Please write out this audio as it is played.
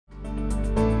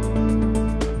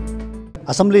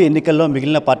Assembly ఎన్నికల్లో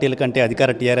మిగిలిన పార్టీల కంటే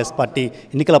అధికార టీఆర్ఎస్ పార్టీ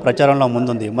ఎన్నికల ప్రచారంలో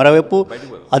ముందుంది. మరోవైపు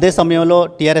అదే సమయంలో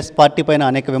టీఆర్ఎస్ పార్టీ పైన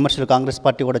అనేక విమర్శలు కాంగ్రెస్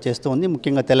పార్టీ కూడా చేస్తూ ఉంది.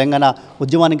 ముఖ్యంగా తెలంగాణ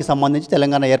ఉద్యమానికి సంబంధించి,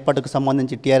 తెలంగాణ ఏర్పాటుకు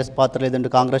సంబంధించి టీఆర్ఎస్ పాత్ర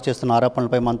లేదంటూ కాంగ్రెస్ చేస్తున్న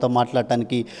ఆరోపణలపై మనతో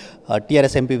మాట్లాడటానికి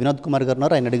టీఆర్ఎస్ ఎంపీ వినోద్ కుమార్ గారు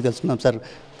ఉన్నారు. ఆయన అడిగి తెలుసుకుందాం. సార్,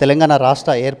 తెలంగాణ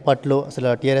రాష్ట్ర ఏర్పాటులో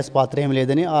అసలు టీఆర్ఎస్ పాత్ర ఏమి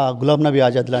లేదని గులాం నబీ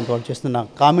ఆజాద్ లాంటి వాళ్ళు చేస్తున్న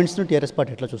కామెంట్స్ను టీఆర్ఎస్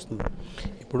పార్టీ ఎట్లా చూస్తుంది?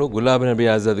 ఇప్పుడు గులాం నబీ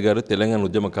ఆజాద్ గారు తెలంగాణ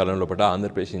ఉద్యమ కాలంలో పట్ల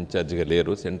ఆంధ్రప్రదేశ్ ఇన్ఛార్జిగా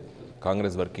లేరు,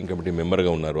 కాంగ్రెస్ వర్కింగ్ కమిటీ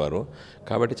మెంబర్గా ఉన్నారు వారు.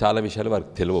 కాబట్టి చాలా విషయాలు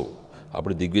వారికి తెలియవు.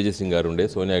 అప్పుడు దిగ్విజయ్ సింగ్ గారు ఉండే,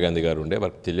 సోనియా గాంధీ గారు ఉండే,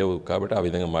 వారికి తెలియవు. కాబట్టి ఆ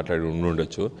విధంగా మాట్లాడి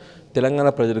ఉండొచ్చు. తెలంగాణ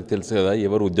ప్రజలకు తెలుసు కదా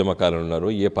ఎవరు ఉద్యమ కాలంలో ఉన్నారు,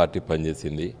 ఏ పార్టీ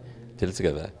పనిచేసింది తెలుసు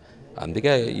కదా.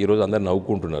 అందుకే ఈరోజు అందరు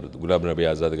నవ్వుకుంటున్నారు గులాం నబీ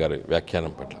ఆజాద్ గారి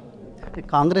వ్యాఖ్యానం పట్ల.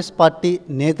 కాంగ్రెస్ పార్టీ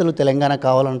నేతలు తెలంగాణ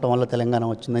కావాలనటం వల్ల తెలంగాణ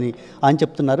వచ్చిందని ఆయన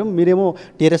చెప్తున్నారు. మీరేమో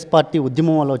టీఆర్ఎస్ పార్టీ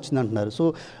ఉద్యమం వల్ల వచ్చిందంటున్నారు. సో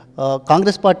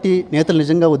కాంగ్రెస్ పార్టీ నేతలు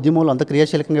నిజంగా ఉద్యమంలో అంత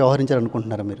క్రియాశీలకంగా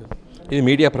వ్యవహరించారనుకుంటున్నారా మీరు? ఇది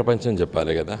మీడియా ప్రపంచం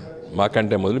చెప్పాలి కదా,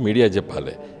 మాకంటే మొదలు మీడియా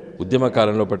చెప్పాలి. ఉద్యమ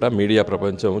కాలంలో పట్ల మీడియా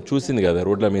ప్రపంచం చూసింది కదా,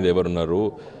 రోడ్ల మీద ఎవరున్నారు,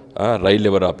 రైళ్ళు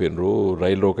ఎవరు ఆపినరు,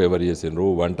 రైలు రోక ఎవరు చేసినారు,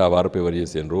 వంట వార్పు ఎవరు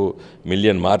చేసినారు,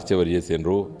 మిలియన్ మార్చ్ ఎవరు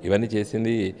చేసినారు, ఇవన్నీ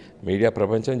చేసింది మీడియా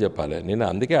ప్రపంచం చెప్పాలి. నేను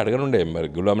అందుకే అడగనుండే, మరి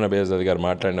గులాం నబీ ఆజాద్ గారు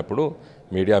మాట్లాడినప్పుడు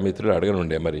మీడియా మిత్రులు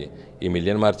అడగనుండే, మరి ఈ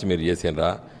మిలియన్ మార్చ్ మీరు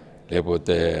చేసినరా,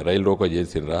 లేకపోతే రైలు రోకో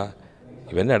చేసినరా,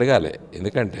 ఇవన్నీ అడగాలి.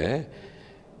 ఎందుకంటే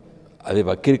అది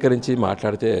వక్రీకరించి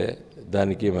మాట్లాడితే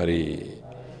దానికి మరి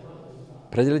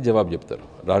ప్రజలు జవాబు చెప్తారు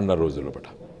రానున్న రోజుల్లో పట్ల.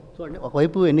 సో అంటే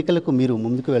ఒకవైపు ఎన్నికలకు మీరు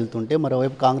ముందుకు వెళ్తుంటే,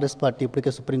 మరోవైపు కాంగ్రెస్ పార్టీ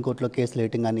ఇప్పటికే సుప్రీంకోర్టులో కేసులు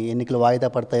వేయటం కానీ, ఎన్నికలు వాయిదా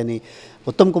పడతాయని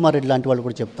ఉత్తమ్ కుమార్ రెడ్డి లాంటి వాళ్ళు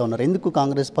కూడా చెప్తా ఉన్నారు. ఎందుకు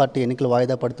కాంగ్రెస్ పార్టీ ఎన్నికలు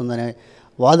వాయిదా పడుతుందనే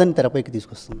వాదన తెరపైకి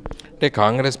తీసుకొస్తుంది? అంటే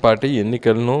కాంగ్రెస్ పార్టీ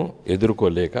ఎన్నికలను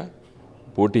ఎదుర్కోలేక,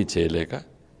 పోటీ చేయలేక,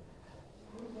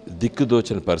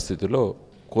 దిక్కుదోచని పరిస్థితుల్లో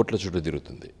కోట్ల చుట్టూ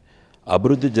తిరుగుతుంది.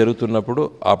 అభివృద్ధి జరుగుతున్నప్పుడు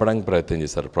ఆపడానికి ప్రయత్నం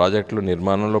చేస్తారు, ప్రాజెక్టులు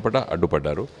నిర్మాణంలో పట్ల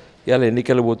అడ్డుపడ్డారు. ఇవాళ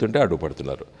ఎన్నికలు పోతుంటే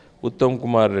అడ్డుపడుతున్నారు. ఉత్తమ్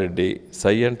కుమార్ రెడ్డి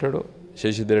సై అంటాడు,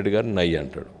 శశిధర్ రెడ్డి గారు నై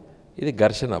అంటాడు. ఇది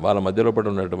ఘర్షణ వాళ్ళ మధ్యలో పడి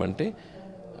ఉన్నటువంటి,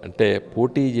 అంటే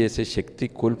పోటీ చేసే శక్తి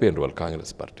కోల్పోయినారు వాళ్ళు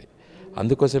కాంగ్రెస్ పార్టీ.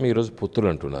 అందుకోసం ఈరోజు పొత్తులు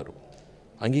అంటున్నారు.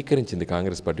 అంగీకరించింది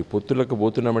కాంగ్రెస్ పార్టీ. పొత్తులకు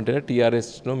పోతున్నామంటేనే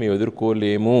టీఆర్ఎస్ను మేము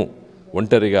ఎదుర్కోలేము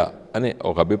ఒంటరిగా అనే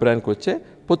ఒక అభిప్రాయానికి వచ్చే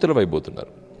పొత్తుల వైపు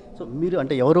పోతున్నారు. సో మీరు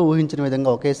అంటే ఎవరో ఊహించిన విధంగా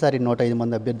ఒకేసారి 105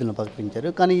 మంది అభ్యర్థులను ప్రకటించారు.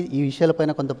 కానీ ఈ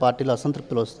విషయాలపైన కొంత పార్టీలో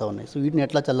అసంతృప్తులు వస్తూ ఉన్నాయి. సో వీటిని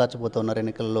ఎట్లా చల్లార్చిపోతూ ఉన్నారు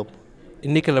ఎన్నికల్లో?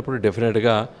 ఎన్నికలప్పుడు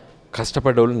డెఫినెట్గా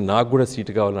కష్టపడ్డవాళ్ళు నాకు కూడా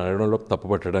సీటు కావాలని అడగడంలో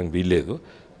తప్పుపట్టడానికి వీల్లేదు.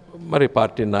 మరి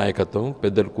పార్టీ నాయకత్వం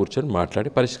పెద్దలు కూర్చొని మాట్లాడి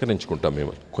పరిష్కరించుకుంటాం.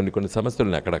 మేము కొన్ని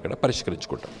సమస్యలను అక్కడక్కడ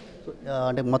పరిష్కరించుకుంటాం.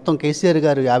 అంటే మొత్తం కేసీఆర్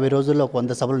గారు 50 రోజుల్లో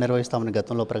 100 సభలు నిర్వహిస్తామని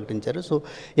గతంలో ప్రకటించారు. సో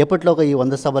ఎప్పటిలోగా ఈ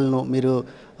 100 సభలను మీరు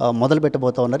మొదలు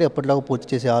పెట్టబోతూ ఉన్నారు? ఎప్పటిలోగా పూర్తి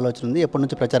చేసే ఆలోచన ఉంది? ఎప్పటి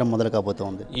నుంచి ప్రచారం మొదలు కాబోతూ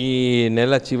ఉంది? ఈ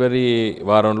నెల చివరి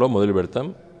వారంలో మొదలు పెడతాం.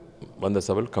 100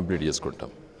 సభలు కంప్లీట్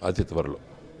చేసుకుంటాం అతి త్వరలో.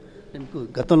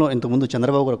 గతంలో ఇంతకుముందు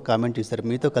చంద్రబాబు గారు కామెంట్ చేశారు,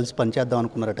 మీతో కలిసి పనిచేద్దాం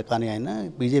అనుకున్నారట, కానీ ఆయన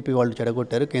బీజేపీ వాళ్ళు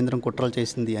చెడగొట్టారు, కేంద్రం కుట్రలు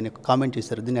చేసింది అని కామెంట్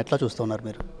చేశారు. దీన్ని ఎట్లా చూస్తూ ఉన్నారు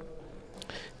మీరు?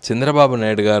 చంద్రబాబు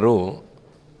నాయుడు గారు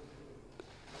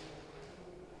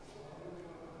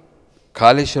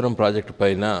కాళేశ్వరం ప్రాజెక్టు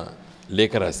పైన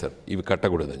లేఖ రాశారు, ఇవి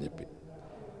కట్టకూడదని చెప్పి.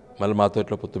 మళ్ళీ మాతో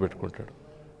ఎట్లా పొత్తు పెట్టుకుంటాడు?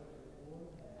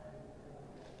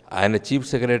 ఆయన చీఫ్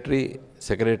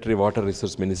సెక్రటరీ వాటర్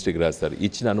రిసోర్స్ మినిస్ట్రీకి రాస్తారు,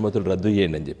 ఇచ్చిన అనుమతులు రద్దు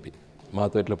చేయండి అని చెప్పి.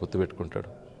 మాతో ఎట్లా పొత్తు పెట్టుకుంటాడు?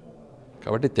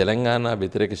 కాబట్టి తెలంగాణ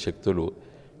వ్యతిరేక శక్తులు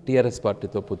టీఆర్ఎస్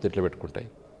పార్టీతో పొత్తు ఎట్లా పెట్టుకుంటాయి?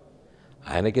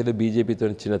 ఆయనకేదో బీజేపీతో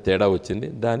చిన్న తేడా వచ్చింది,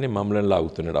 దాన్ని మమ్మల్ని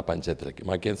లాగుతున్నాడు ఆ పంచాయతీలకి.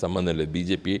 మాకేం సంబంధం లేదు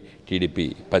బీజేపీ టీడీపీ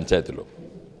పంచాయతీలో.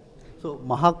 సో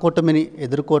మహాకూటమిని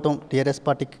ఎదుర్కోవటం టీఆర్ఎస్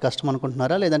పార్టీకి కష్టం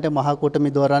అనుకుంటున్నారా, లేదంటే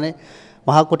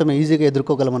మహాకూటమి ఈజీగా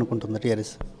ఎదుర్కోగలం అనుకుంటుందా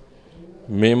టీఆర్ఎస్?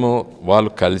 మేము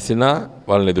వాళ్ళు కలిసినా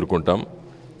వాళ్ళని ఎదుర్కొంటాం,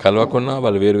 కలవకున్నా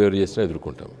వాళ్ళు వేరు చేసినా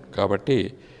ఎదుర్కొంటాం. కాబట్టి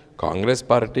కాంగ్రెస్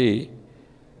పార్టీ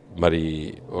మరి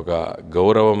ఒక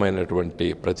గౌరవమైనటువంటి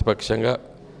ప్రతిపక్షంగా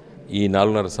ఈ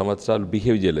 4.5 సంవత్సరాలు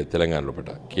బిహేవ్ చేయలేదు తెలంగాణలో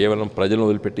పట్ల. కేవలం ప్రజలను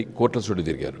వదిలిపెట్టి కోట్ల చుట్టూ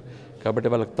తిరిగారు. కాబట్టి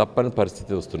వాళ్ళకి తప్పని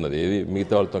పరిస్థితి వస్తున్నది. ఏది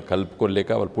మిగతా వాళ్ళతో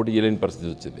కలుపుకోలేక వాళ్ళు పోటీ చేయలేని పరిస్థితి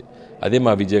వచ్చింది. అదే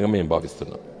మా విజయంగా మేము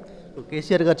భావిస్తున్నాం.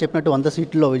 కేసీఆర్ గారు చెప్పినట్టు 100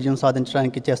 సీట్లలో విజయం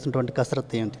సాధించడానికి చేస్తున్నటువంటి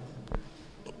కసరత్తు ఏంటి?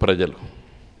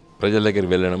 ప్రజల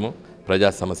దగ్గరికి వెళ్ళడము, ప్రజా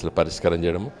సమస్యలు పరిష్కారం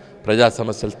చేయడము, ప్రజా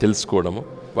సమస్యలు తెలుసుకోవడము,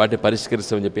 వాటిని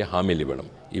పరిష్కరిస్తామని చెప్పి హామీలు ఇవ్వడం,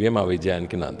 ఇవే మా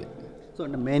విజయానికి నాంది. సో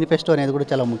అంటే మేనిఫెస్టో అనేది కూడా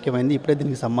చాలా ముఖ్యమైనది. ఇప్పుడే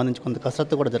దీనికి సంబంధించి కొంత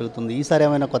కసరత్తు కూడా జరుగుతుంది. ఈసారి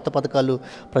ఏమైనా కొత్త పథకాలు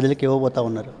ప్రజలకు ఇవ్వబోతా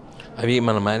ఉన్నారు? అవి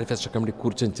మన మేనిఫెస్టో కమిటీ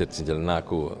కూర్చొని చర్చించాలి.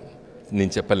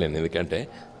 నేను చెప్పలేను, ఎందుకంటే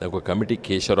నాకు ఒక కమిటీ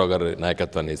కేశవరావు గారు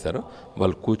నాయకత్వాన్ని వేశారు.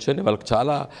 వాళ్ళు కూర్చొని వాళ్ళకు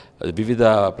చాలా వివిధ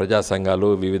ప్రజా సంఘాలు,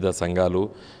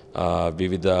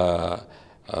 వివిధ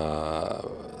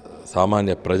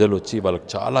సామాన్య ప్రజలు వచ్చి వాళ్ళకి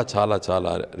చాలా చాలా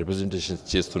చాలా రిప్రజెంటేషన్స్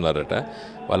చేస్తున్నారట.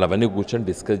 వాళ్ళు అవన్నీ కూర్చొని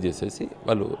డిస్కస్ చేసేసి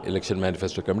వాళ్ళు ఎలక్షన్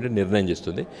మేనిఫెస్టో కమిటీ నిర్ణయం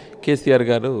చేస్తుంది. కేసీఆర్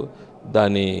గారు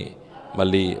దాన్ని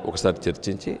మళ్ళీ ఒకసారి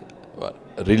చర్చించి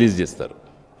రిలీజ్ చేస్తారు.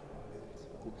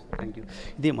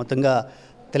 ఇది మొత్తంగా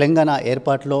తెలంగాణ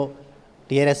ఏర్పాటులో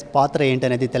టీఆర్ఎస్ పాత్ర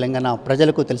ఏంటనేది తెలంగాణ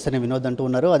ప్రజలకు తెలుసని వినోద్ అంటూ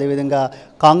ఉన్నారు. అదేవిధంగా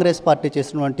కాంగ్రెస్ పార్టీ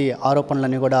చేసినటువంటి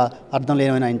ఆరోపణలన్నీ కూడా అర్థం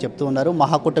లేనివని ఆయన చెప్తూ ఉన్నారు.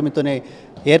 మహాకూటమితోనే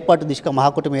ఏర్పాటు దిశగా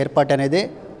మహాకూటమి ఏర్పాటు అనేదే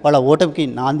వాళ్ళ ఓటమికి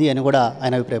నాంది అని కూడా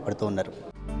ఆయన అభిప్రాయపడుతూ ఉన్నారు.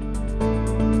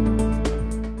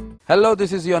 Hello,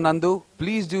 this is your Nandu.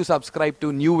 Please do subscribe to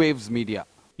New Waves Media.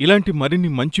 ఇలాంటి మరిన్ని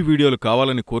మంచి వీడియోలు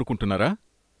కావాలని కోరుకుంటున్నారా?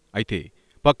 అయితే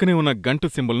పక్కనే ఉన్న గంట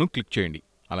సింబల్ను క్లిక్ చేయండి.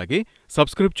 అలాగే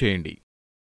సబ్స్క్రైబ్ చేయండి.